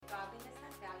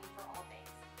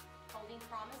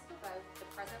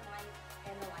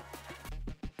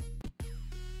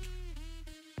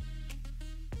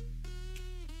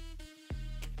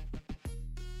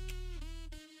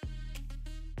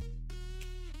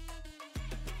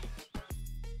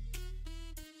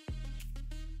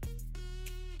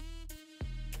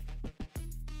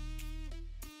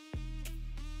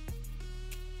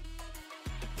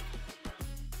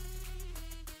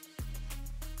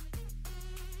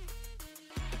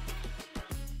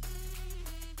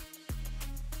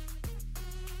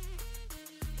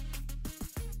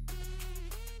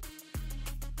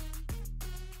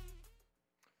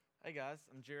Hey guys,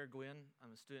 I'm Jared Gwynn.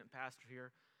 I'm a student pastor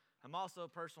here. I'm also a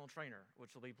personal trainer,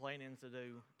 which will be playing into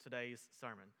today's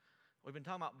sermon. We've been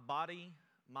talking about body,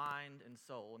 mind, and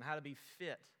soul, and how to be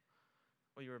fit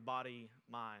with your body,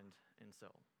 mind, and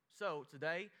soul. So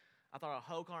today, I thought our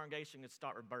whole congregation could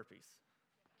start with burpees.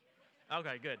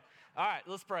 Okay, good. All right,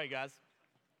 let's pray, guys.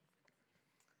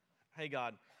 Hey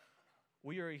God,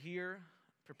 we are here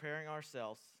preparing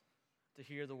ourselves to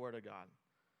hear the word of God.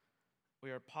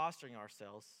 We are posturing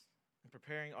ourselves and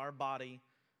preparing our body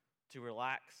to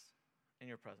relax in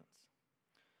your presence.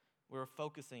 We're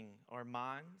focusing our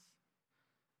minds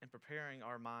and preparing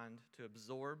our mind to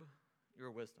absorb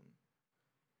your wisdom.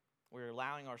 We're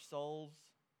allowing our souls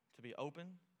to be open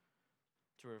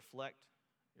to reflect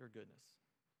your goodness.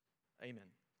 Amen.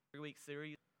 3-week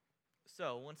series.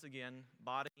 So, once again,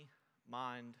 body,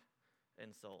 mind,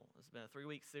 and soul. It's been a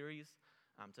 3-week series.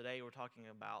 Today we're talking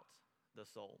about the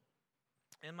soul.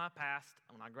 In my past,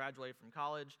 when I graduated from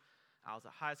college, I was a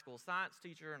high school science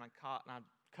teacher and I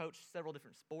coached several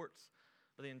different sports.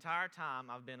 But the entire time,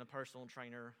 I've been a personal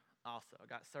trainer also. I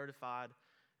got certified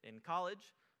in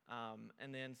college.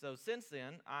 So since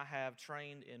then, I have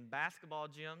trained in basketball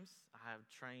gyms. I have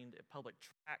trained at public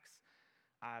tracks.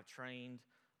 I've trained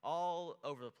all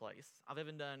over the place. I've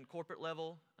even done corporate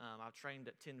level. I've trained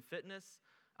at 10 Fitness.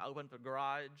 I opened up a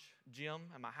garage gym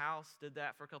at my house, did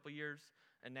that for a couple years,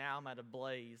 and now I'm at a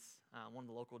Blaze, one of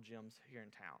the local gyms here in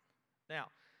town. Now,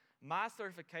 my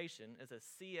certification is a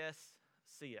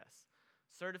CSCS,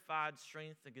 Certified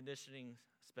Strength and Conditioning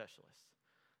Specialist.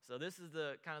 So this is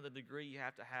the kind of the degree you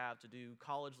have to do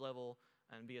college level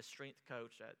and be a strength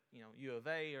coach at U of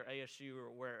A or ASU or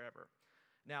wherever.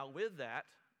 Now, with that,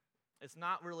 it's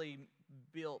not really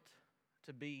built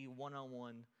to be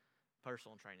one-on-one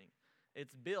personal training.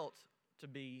 It's built to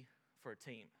be for a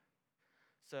team.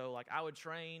 So like I would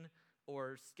train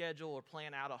or schedule or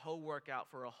plan out a whole workout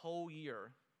for a whole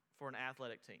year for an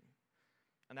athletic team.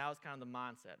 And that was kind of the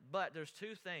mindset. But there's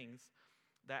two things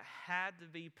that had to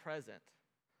be present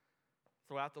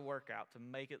throughout the workout to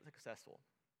make it successful.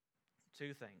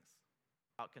 Two things: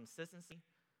 about consistency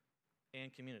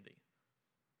and community.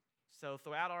 So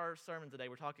throughout our sermon today,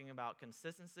 we're talking about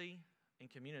consistency and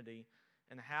community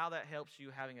and how that helps you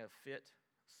having a fit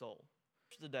soul.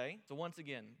 Today, so once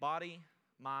again, body,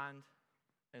 mind,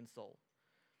 and soul.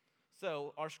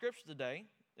 So our scripture today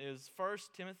is 1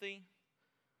 Timothy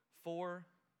 4,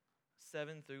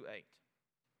 7 through 8.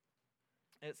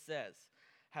 It says,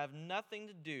 "Have nothing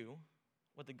to do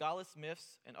with the godless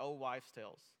myths and old wives'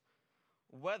 tales.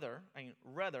 Rather,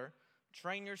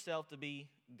 train yourself to be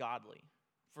godly.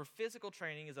 For physical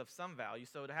training is of some value,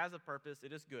 so it has a purpose,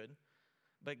 it is good.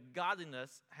 But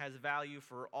godliness has value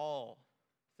for all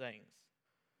things,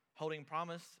 holding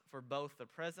promise for both the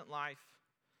present life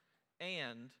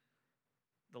and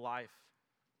the life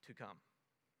to come."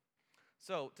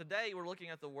 So today we're looking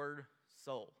at the word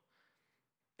soul.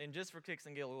 And just for kicks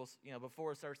and giggles,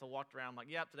 before service I walked around like,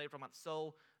 today we're talking about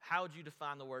soul. How would you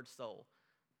define the word soul?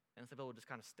 And some people just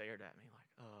kind of stared at me like,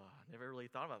 I never really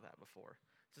thought about that before.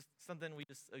 Just something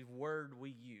a word we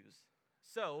use.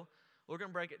 So we're going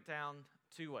to break it down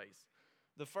two ways.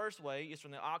 The first way is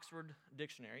from the Oxford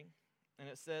Dictionary, and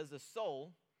it says the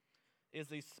soul is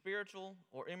the spiritual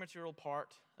or immaterial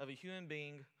part of a human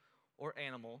being or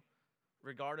animal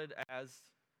regarded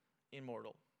as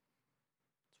immortal.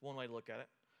 It's one way to look at it.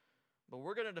 But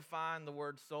we're going to define the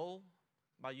word soul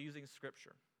by using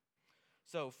scripture.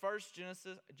 So first,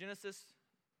 Genesis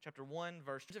chapter 1,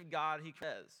 verse of God, he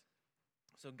says,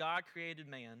 "So God created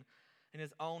man in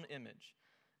his own image.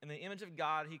 In the image of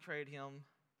God, he created him.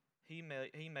 He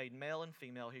made male and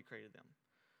female, he created them."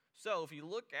 So if you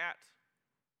look at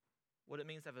what it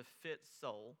means to have a fit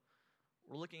soul,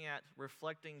 we're looking at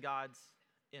reflecting God's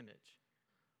image.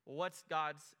 Well, what's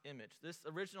God's image? This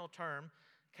original term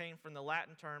came from the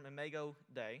Latin term imago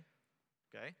Dei,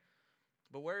 okay?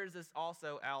 But where is this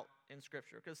also out in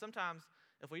Scripture? Because sometimes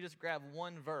if we just grab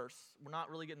one verse, we're not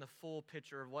really getting the full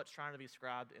picture of what's trying to be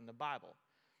described in the Bible.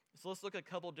 So let's look at a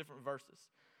couple of different verses.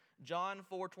 John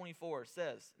 4:24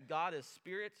 says, "God is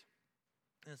spirit,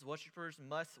 and his worshipers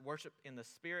must worship in the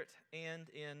spirit and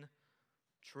in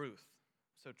truth."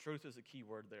 So truth is a key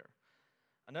word there.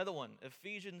 Another one,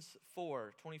 Ephesians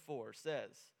 4:24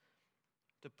 says,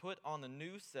 "To put on the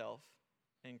new self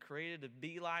and created to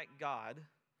be like God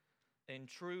in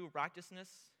true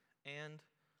righteousness and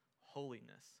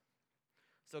holiness."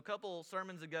 So a couple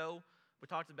sermons ago, we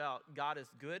talked about God is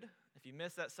good. If you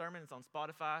missed that sermon, it's on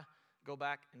Spotify. Go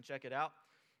back and check it out.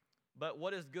 But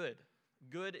what is good?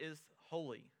 Good is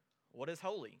holy. What is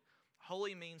holy?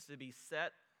 Holy means to be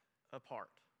set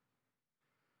apart.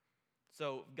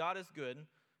 So God is good.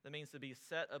 That means to be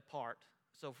set apart.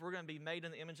 So if we're going to be made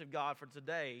in the image of God for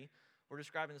today, we're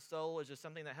describing the soul as just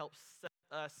something that helps set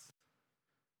us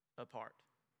apart.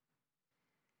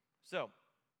 So,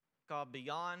 called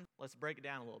Beyond. Let's break it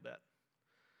down a little bit.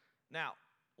 Now,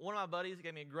 one of my buddies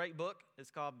gave me a great book.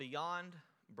 It's called Beyond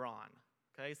Brawn.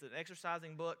 Okay, it's an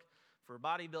exercising book for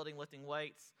bodybuilding, lifting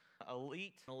weights,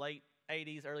 elite in the late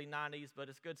 80s, early 90s, but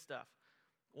it's good stuff.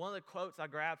 One of the quotes I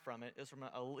grabbed from it is from an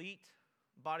elite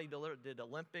bodybuilder that did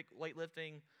Olympic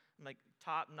weightlifting, like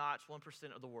top-notch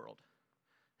 1% of the world.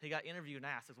 He got interviewed and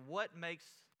asked, what makes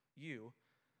you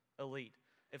elite?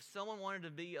 If someone wanted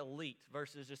to be elite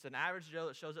versus just an average Joe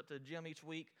that shows up to the gym each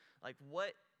week, like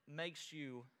what makes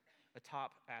you a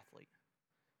top athlete?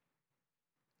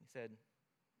 He said,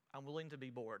 I'm willing to be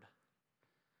bored.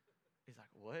 He's like,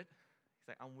 what? He's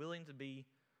like, I'm willing to be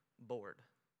bored.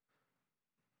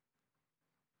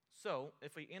 So,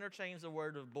 if we interchange the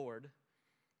word of bored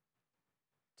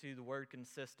to the word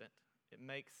consistent, it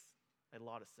makes a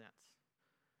lot of sense.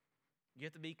 You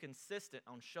have to be consistent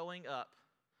on showing up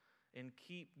and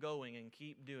keep going and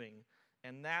keep doing,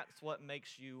 and that's what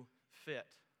makes you fit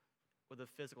with the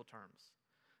physical terms,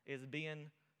 is being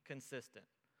consistent.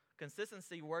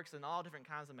 Consistency works in all different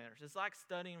kinds of manners. It's like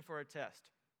studying for a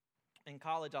test. In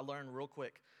college, I learned real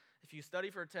quick. If you study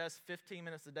for a test 15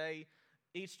 minutes a day,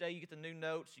 each day you get the new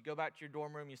notes, you go back to your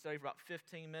dorm room, you study for about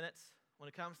 15 minutes. When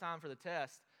it comes time for the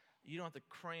test, you don't have to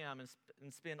cram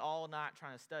and spend all night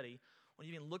trying to study. When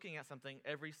you've been looking at something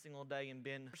every single day and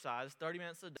been exercised 30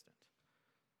 minutes a day.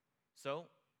 So,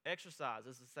 exercise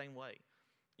is the same way.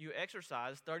 You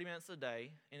exercise 30 minutes a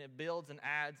day, and it builds and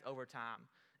adds over time.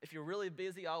 If you're really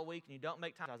busy all week and you don't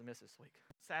make time, I miss this week.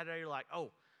 Saturday, you're like,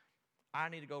 oh, I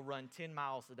need to go run 10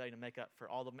 miles a day to make up for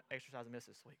all the exercise I missed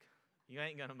this week. You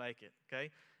ain't going to make it,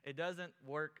 okay? It doesn't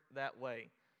work that way.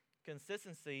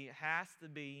 Consistency has to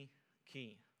be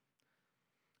key.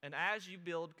 And as you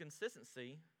build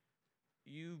consistency,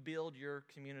 you build your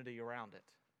community around it.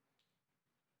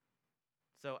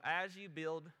 So as you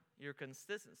build your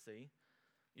consistency,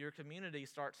 your community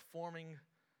starts forming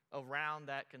around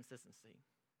that consistency.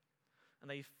 And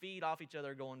they feed off each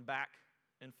other going back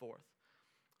and forth.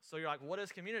 So you're like, what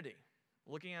is community?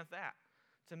 Looking at that.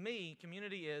 To me,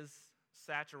 community is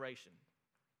saturation.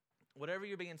 Whatever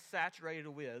you're being saturated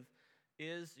with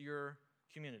is your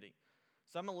community.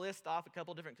 So I'm going to list off a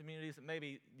couple different communities that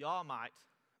maybe y'all might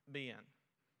be in.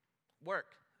 Work.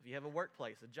 If you have a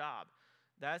workplace, a job,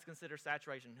 that is considered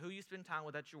saturation. Who you spend time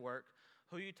with at your work,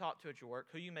 who you talk to at your work,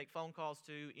 who you make phone calls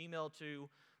to, email to,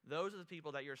 those are the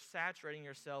people that you're saturating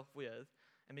yourself with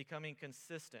and becoming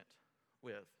consistent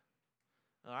with.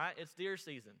 All right? It's deer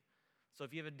season. So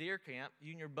if you have a deer camp,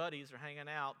 you and your buddies are hanging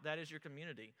out, that is your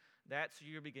community. That's who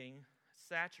you're being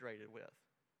saturated with.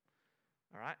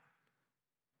 All right?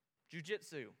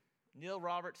 Jiu-jitsu. Neil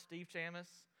Roberts, Steve Chamis,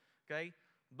 okay?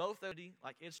 Both of them,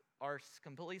 are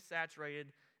completely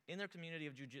saturated in their community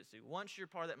of jiu-jitsu. Once you're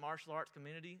part of that martial arts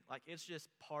community, it's just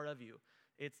part of you.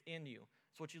 It's in you.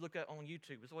 It's what you look at on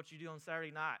YouTube. It's what you do on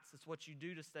Saturday nights. It's what you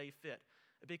do to stay fit.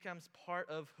 It becomes part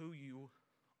of who you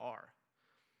are.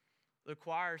 The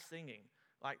choir singing,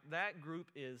 that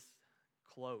group is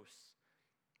close.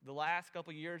 The last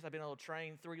couple of years, I've been able to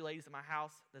train 3 ladies at my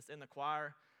house that's in the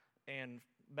choir, and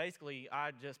basically,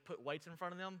 I just put weights in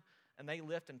front of them, and they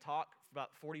lift and talk for about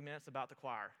 40 minutes about the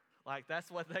choir. That's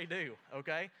what they do,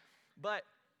 okay? But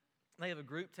they have a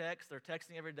group text. They're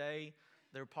texting every day.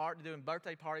 They're doing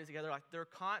birthday parties together. They're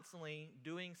constantly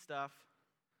doing stuff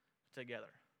together.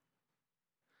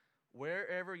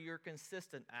 Wherever you're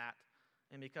consistent at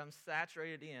and become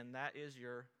saturated in, that is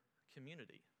your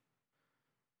community.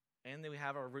 And then we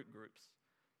have our root groups.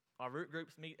 Our root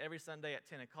groups meet every Sunday at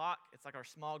 10 o'clock. It's like our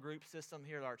small group system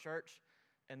here at our church.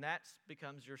 And that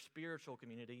becomes your spiritual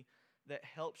community that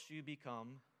helps you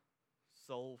become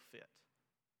soul fit.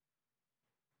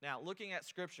 Now, looking at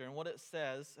Scripture and what it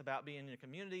says about being in a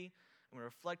community and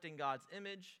reflecting God's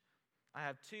image, I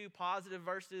have 2 positive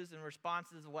verses and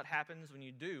responses of what happens when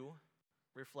you do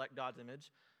reflect God's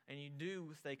image and you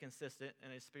do stay consistent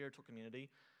in a spiritual community.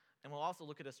 And we'll also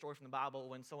look at a story from the Bible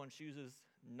when someone chooses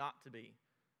not to be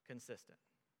consistent.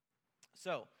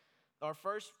 So, our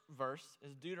first verse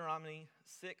is Deuteronomy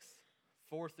 6,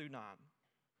 4 through 9.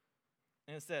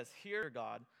 And it says, "Hear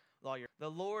God, the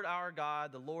Lord our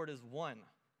God, the Lord is one.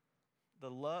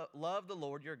 Love the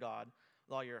Lord your God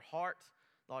with all your heart,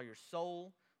 with all your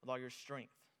soul, with all your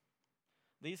strength.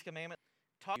 These commandments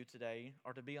taught you today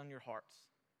are to be on your hearts.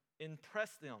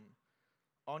 Impress them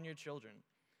on your children.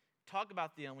 Talk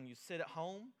about them when you sit at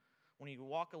home, when you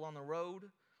walk along the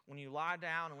road, when you lie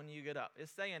down, and when you get up."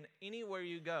 It's saying anywhere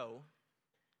you go,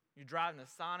 you're driving to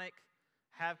Sonic,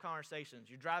 Have conversations.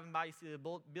 You're driving by, you see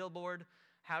the billboard,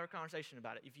 have a conversation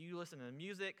about it. If you listen to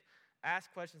music,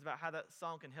 ask questions about how that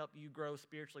song can help you grow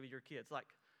spiritually with your kids. Like,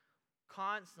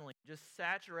 constantly just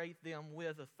saturate them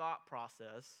with a thought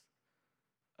process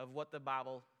of what the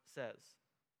Bible says.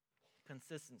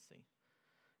 Consistency.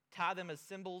 Tie them as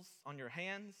symbols on your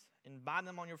hands and bind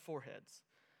them on your foreheads.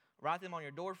 Write them on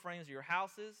your door frames of your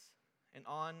houses and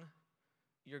on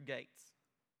your gates.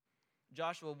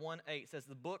 Joshua 1:8 says,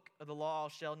 the book of the law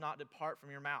shall not depart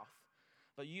from your mouth,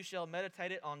 but you shall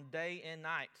meditate it on day and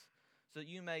night, so that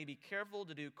you may be careful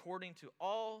to do according to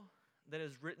all that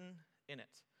is written in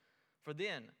it. For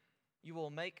then you will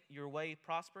make your way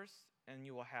prosperous, and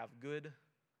you will have good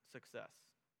success.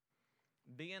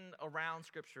 Being around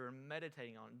Scripture and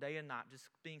meditating on it day and night, just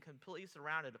being completely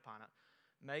surrounded upon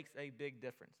it, makes a big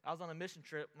difference. I was on a mission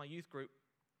trip, my youth group,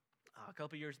 a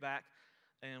couple years back,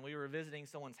 and we were visiting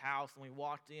someone's house, and we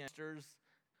walked in,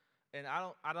 and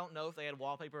I don't know if they had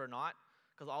wallpaper or not,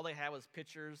 because all they had was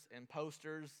pictures and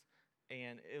posters,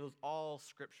 and it was all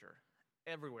Scripture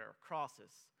everywhere,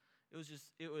 crosses. It was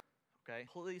okay,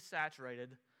 completely saturated,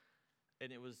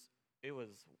 and it was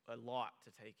a lot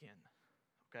to take in,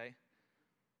 okay?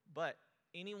 But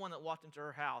anyone that walked into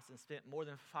her house and spent more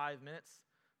than 5 minutes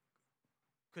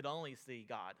could only see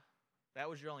God. That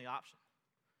was your only option,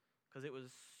 because it was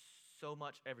so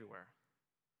much everywhere.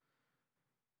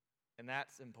 And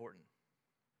that's important.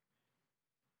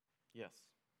 Yes.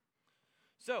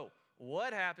 So,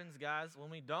 what happens, guys, when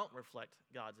we don't reflect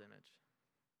God's image?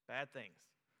 Bad things.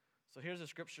 So here's a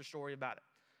scripture story about it.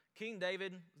 King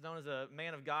David is known as a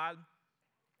man of God.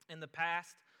 In the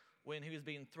past, when he was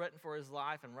being threatened for his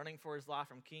life and running for his life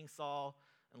from King Saul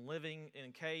and living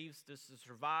in caves just to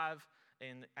survive,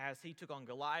 and as he took on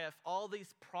Goliath, all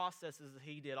these processes that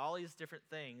he did, all these different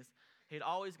things, he'd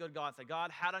always go to God and say, God,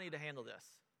 how do I need to handle this?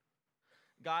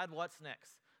 God, what's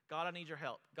next? God, I need your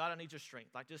help. God, I need your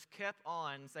strength. Like, just kept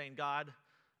on saying, God,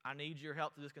 I need your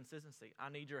help through this consistency. I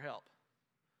need your help.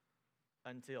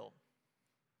 Until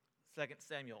 2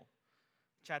 Samuel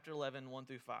chapter 11, 1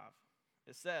 through 5.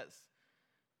 It says,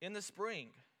 in the spring,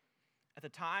 at the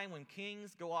time when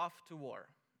kings go off to war.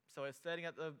 So it's setting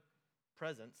up the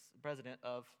president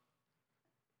of,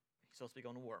 he's supposed to be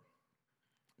going to war.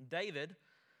 David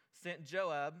sent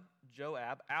Joab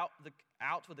out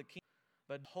with the king,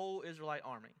 but the whole Israelite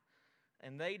army.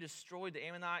 And they destroyed the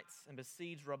Ammonites and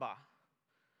besieged Rabbah.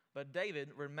 But David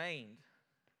remained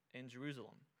in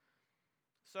Jerusalem.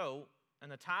 So, in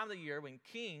the time of the year when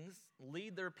kings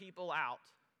lead their people out,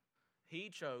 he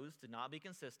chose to not be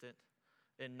consistent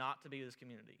and not to be with his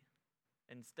community.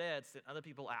 Instead, sent other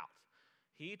people out.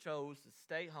 He chose to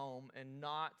stay home and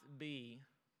not be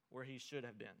where he should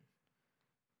have been.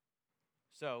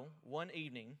 So, one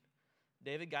evening,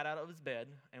 David got out of his bed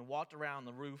and walked around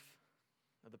the roof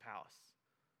of the palace.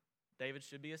 David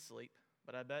should be asleep,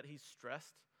 but I bet he's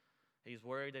stressed. He's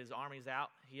worried that his army's out.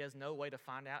 He has no way to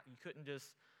find out. You couldn't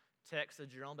just text the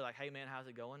general and be like, hey, man, how's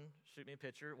it going? Shoot me a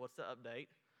picture. What's the update?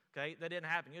 Okay, that didn't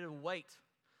happen. You had to wait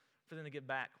for them to get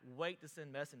back. Wait to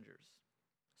send messengers.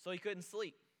 So he couldn't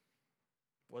sleep.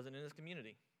 Wasn't in his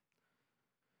community.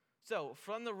 So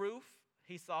from the roof,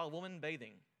 he saw a woman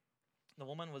bathing. The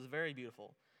woman was very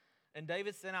beautiful. And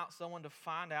David sent out someone to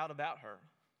find out about her.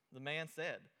 The man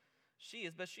said, she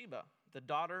is Bathsheba, the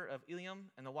daughter of Eliam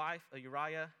and the wife of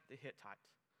Uriah the Hittite.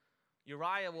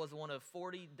 Uriah was one of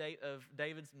 40 of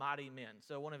David's mighty men.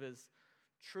 So one of his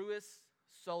truest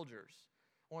soldiers.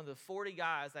 One of the 40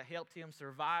 guys that helped him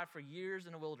survive for years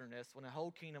in the wilderness when the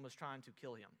whole kingdom was trying to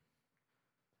kill him.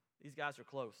 These guys are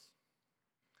close.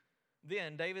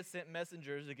 Then David sent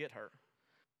messengers to get her.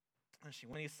 And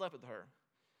when he slept with her.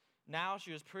 Now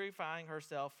she was purifying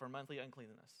herself for monthly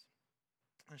uncleanness.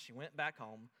 And she went back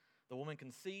home. The woman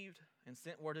conceived and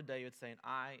sent word to David saying,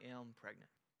 I am pregnant.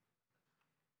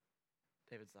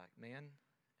 David's like, man,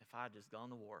 if I had just gone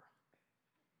to war.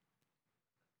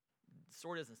 The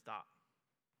story doesn't stop.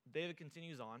 David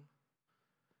continues on,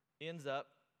 ends up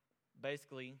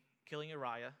basically killing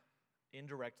Uriah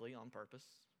indirectly on purpose.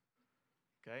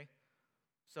 Okay?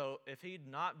 So if he'd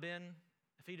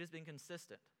just been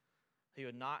consistent, he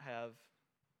would not have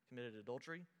committed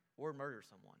adultery or murdered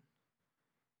someone.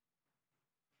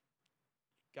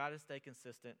 Got to stay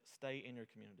consistent, stay in your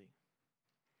community.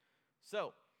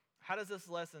 So, how does this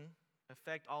lesson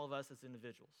affect all of us as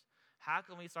individuals? How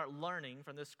can we start learning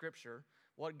from this scripture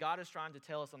what God is trying to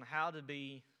tell us on how to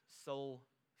be soul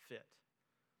fit?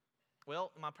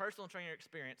 Well, in my personal training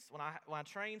experience, when I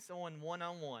train someone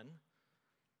one-on-one,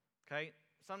 okay,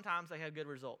 sometimes they have good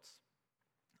results.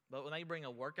 But when they bring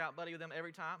a workout buddy with them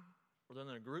every time, or they're in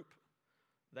a group,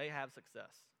 they have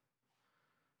success.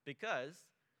 Because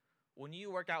when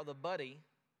you work out with a buddy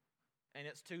and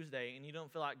it's Tuesday and you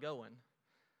don't feel like going,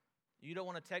 you don't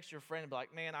want to text your friend and be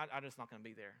like, man, I'm just not going to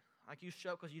be there. Like, you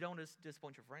show because you don't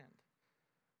disappoint your friend.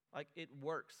 Like, it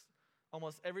works.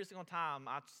 Almost every single time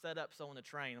I set up someone to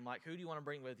train, I'm like, who do you want to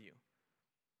bring with you?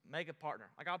 Make a partner.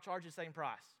 Like, I'll charge you the same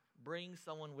price. Bring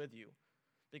someone with you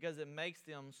because it makes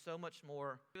them so much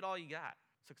more, give it all you got,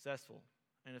 successful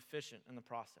and efficient in the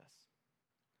process.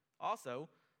 Also,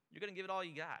 you're going to give it all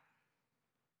you got.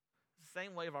 It's the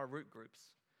same way of our root groups.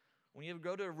 When you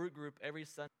go to a root group every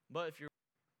Sunday, but if you're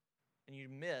and you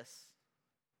miss,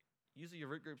 usually your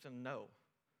root group's going to know.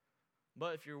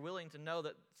 But if you're willing to know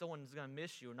that someone's going to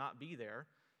miss you or not be there,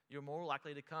 you're more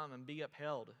likely to come and be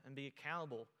upheld and be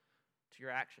accountable to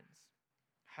your actions.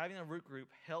 Having a root group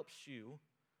helps you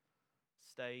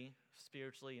stay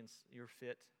spiritually in your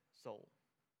fit soul.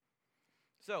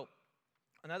 So,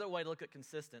 another way to look at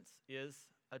consistency is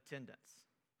attendance.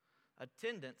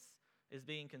 Attendance is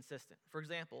being consistent. For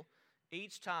example,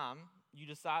 each time you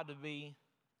decide to be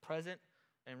present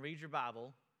and read your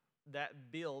Bible,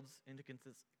 that builds into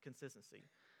consistency.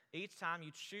 Each time you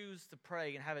choose to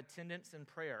pray and have attendance in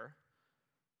prayer,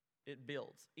 it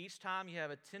builds. Each time you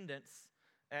have attendance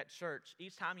at church,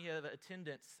 each time you have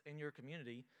attendance in your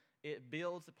community, it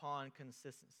builds upon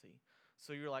consistency.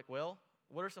 So you're like, well,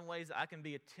 what are some ways that I can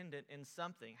be attendant in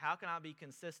something? How can I be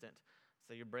consistent?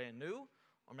 So you're brand new,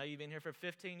 or maybe you've been here for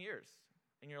 15 years,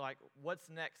 and you're like, what's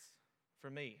next for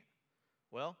me?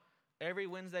 Well, every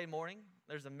Wednesday morning,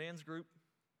 there's a men's group.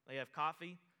 They have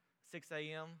coffee, 6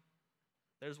 a.m.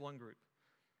 There's one group.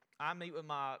 I meet with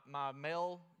my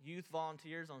male youth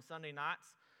volunteers on Sunday nights.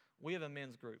 We have a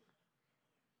men's group.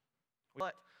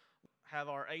 But have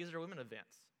our Azer Women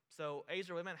events. So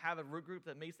Azer Women have a root group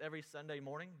that meets every Sunday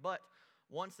morning, but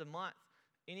once a month,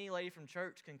 any lady from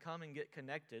church can come and get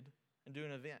connected and do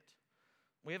an event.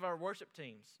 We have our worship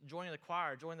teams, joining the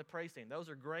choir, joining the praise team. Those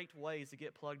are great ways to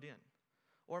get plugged in.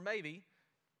 Or maybe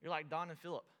you're like Don and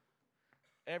Philip.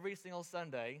 Every single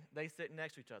Sunday, they sit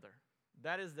next to each other.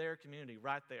 That is their community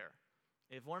right there.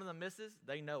 If one of them misses,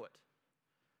 they know it.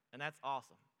 And that's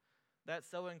awesome. That's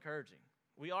so encouraging.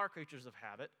 We are creatures of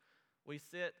habit.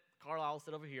 Carlisle will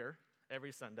sit over here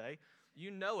every Sunday. You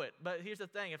know it. But here's the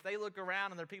thing. If they look around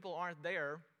and their people aren't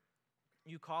there,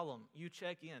 you call them. You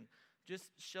check in. Just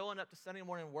showing up to Sunday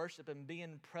morning worship and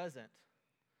being present,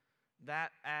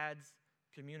 that adds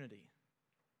community.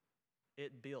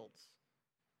 It builds.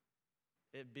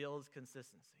 It builds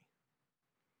consistency.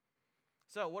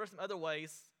 So what are some other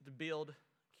ways to build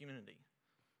community?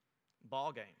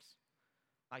 Ball games.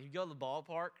 Like, you go to the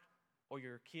ballpark, or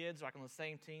your kids are like on the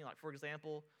same team. Like, for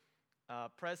example,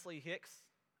 Presley Hicks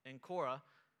and Cora,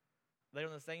 they're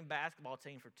on the same basketball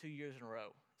team for 2 years in a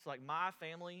row. So, like, my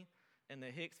family and the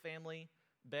Hicks family,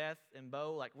 Beth and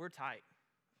Bo, like, we're tight,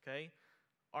 okay?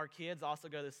 Our kids also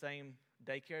go to the same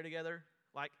daycare together.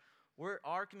 Like,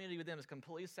 our community with them is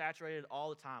completely saturated all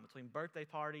the time between birthday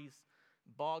parties,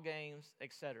 ball games,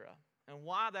 etc. And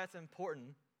why that's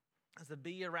important is to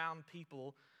be around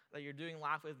people that you're doing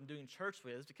life with and doing church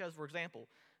with is because, for example,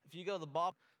 if you go to the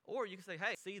ball, or you can say,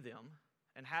 hey, see them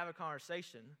and have a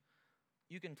conversation,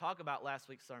 you can talk about last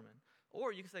week's sermon.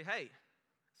 Or you can say, hey,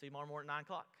 see you tomorrow morning at 9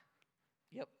 o'clock.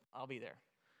 Yep, I'll be there.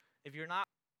 If you're not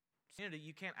in community,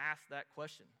 you can't ask that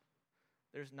question.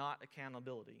 There's not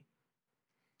accountability.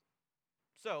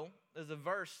 So, there's a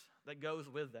verse that goes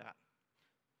with that.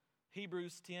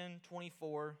 Hebrews 10:24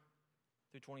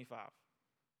 through 25.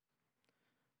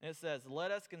 And it says, let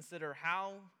us consider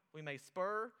how we may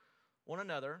spur one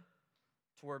another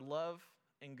toward love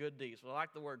and good deeds. Well, I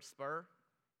like the word spur.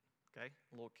 Okay,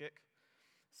 a little kick.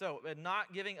 So, and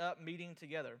not giving up meeting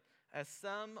together, as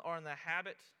some are in the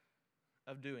habit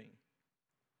of doing,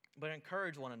 but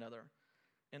encourage one another,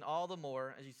 and all the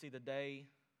more as you see the day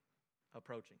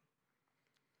approaching.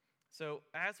 So,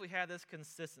 as we have this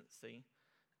consistency,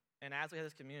 and as we have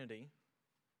this community,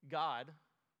 God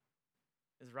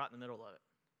is right in the middle of it.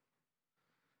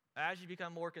 As you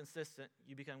become more consistent,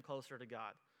 you become closer to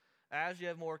God. As you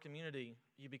have more community,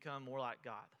 you become more like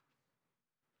God.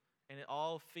 And it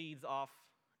all feeds off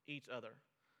each other.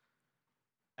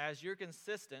 As you're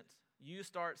consistent, you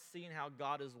start seeing how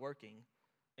God is working,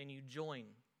 and you join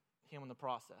Him in the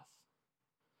process.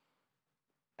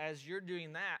 As you're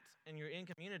doing that, and you're in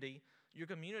community, your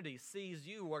community sees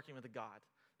you working with God,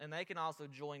 and they can also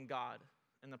join God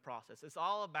in the process. It's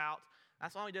all about,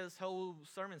 that's why we did this whole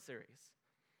sermon series.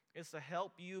 It's to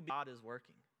help you be God is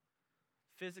working.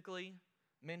 Physically,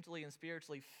 mentally, and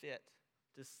spiritually fit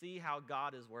to see how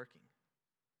God is working.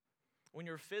 When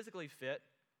you're physically fit,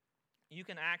 You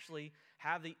can actually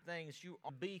have the things, you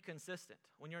be consistent.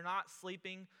 When you're not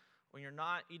sleeping, when you're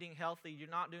not eating healthy, you're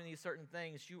not doing these certain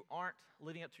things, you aren't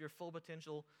living up to your full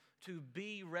potential to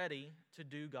be ready to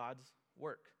do God's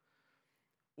work.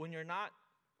 When you're not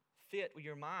fit with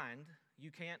your mind, you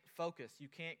can't focus, you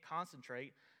can't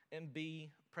concentrate and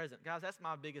be present. Guys, that's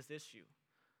my biggest issue.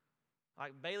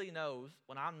 Like Bailey knows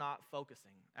when I'm not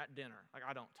focusing at dinner. Like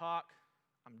I don't talk,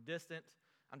 I'm distant,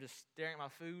 I'm just staring at my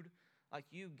food. Like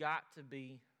you got to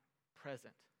be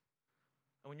present.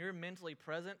 And when you're mentally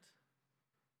present,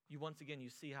 you once again, you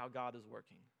see how God is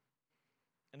working.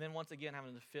 And then once again,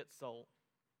 having a fit soul,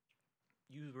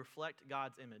 you reflect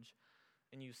God's image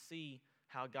and you see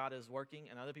how God is working,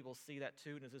 and other people see that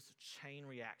too, and it's just a chain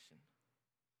reaction.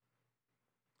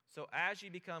 So as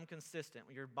you become consistent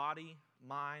with your body,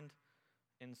 mind,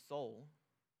 and soul,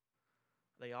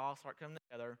 they all start coming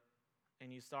together,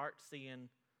 and you start seeing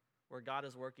where God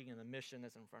is working in the mission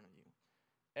that's in front of you.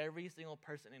 Every single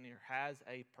person in here has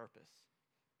a purpose.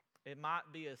 It might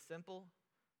be as simple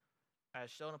as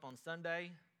showing up on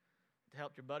Sunday to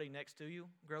help your buddy next to you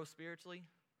grow spiritually,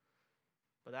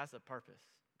 but that's a purpose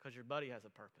because your buddy has a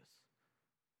purpose.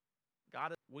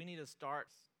 We need to start.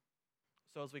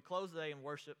 So as we close today in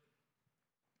worship,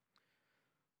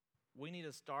 we need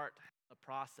to start the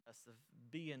process of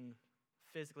being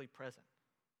physically present.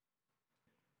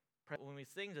 When we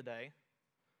sing today,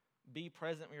 be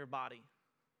present with your body.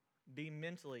 Be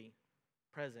mentally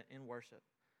present in worship.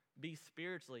 Be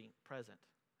spiritually present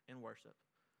in worship.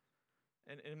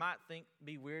 And it might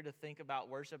be weird to think about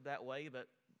worship that way, but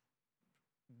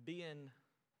being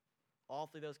all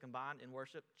three of those combined in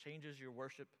worship changes your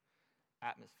worship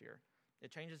atmosphere.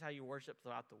 It changes how you worship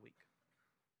throughout the week,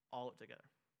 all of it together.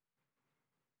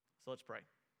 So let's pray.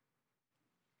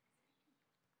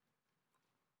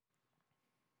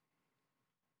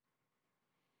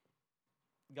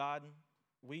 God,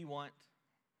 we want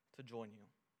to join you.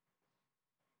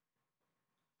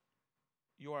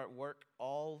 You are at work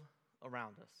all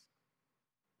around us.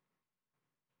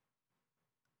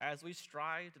 As we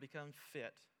strive to become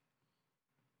fit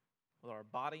with our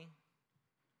body,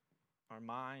 our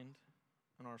mind,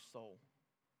 and our soul,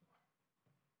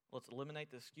 let's eliminate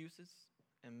the excuses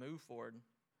and move forward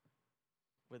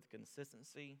with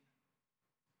consistency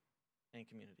and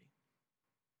community.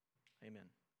 Amen.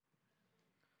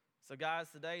 So guys,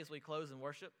 today as we close in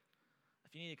worship,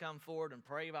 if you need to come forward and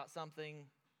pray about something,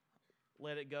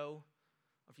 let it go.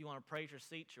 If you want to pray at your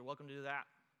seats, you're welcome to do that.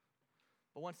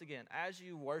 But once again, as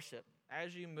you worship,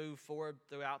 as you move forward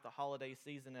throughout the holiday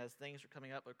season, as things are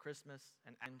coming up with Christmas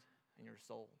and in your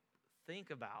soul, think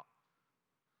about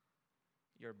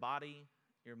your body,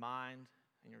 your mind,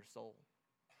 and your soul.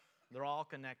 They're all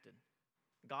connected.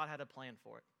 God had a plan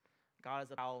for it. God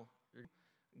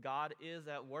is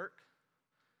at work,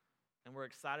 and we're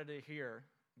excited to hear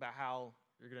about how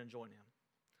you're going to join him.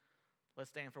 Let's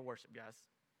stand for worship, guys.